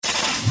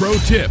Pro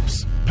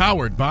Tips,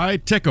 powered by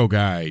Teco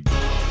Guide.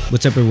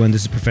 What's up, everyone?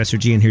 This is Professor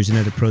G, and here's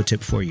another pro tip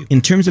for you. In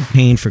terms of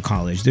paying for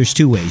college, there's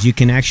two ways. You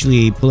can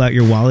actually pull out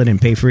your wallet and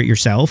pay for it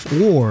yourself,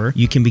 or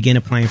you can begin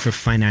applying for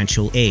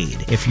financial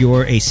aid. If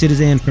you're a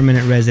citizen,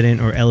 permanent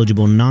resident, or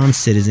eligible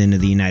non-citizen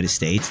of the United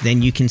States,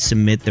 then you can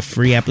submit the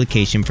free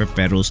application for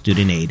federal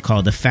student aid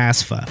called the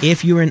FAFSA.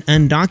 If you're an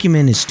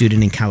undocumented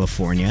student in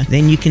California,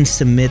 then you can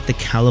submit the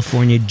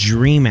California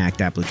DREAM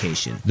Act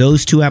application.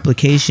 Those two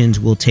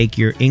applications will take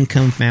your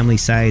income, family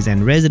size,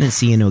 and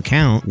residency into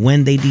account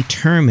when they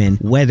determine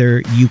whether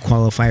you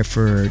qualify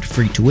for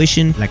free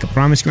tuition, like a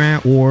Promise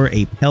Grant, or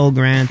a Pell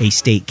Grant, a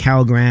State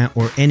Cal Grant,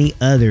 or any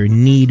other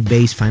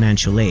need-based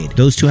financial aid.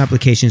 Those two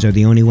applications are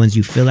the only ones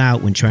you fill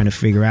out when trying to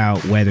figure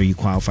out whether you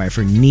qualify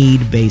for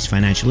need-based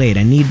financial aid.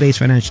 And need-based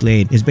financial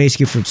aid is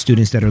basically for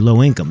students that are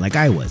low income, like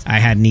I was. I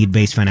had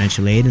need-based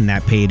financial aid, and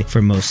that paid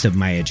for most of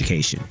my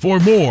education.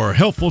 For more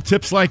helpful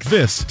tips like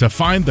this, to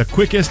find the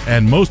quickest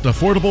and most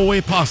affordable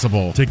way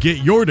possible to get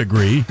your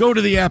degree, go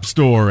to the App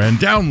Store and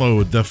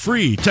download the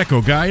free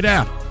Teco Guide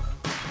app.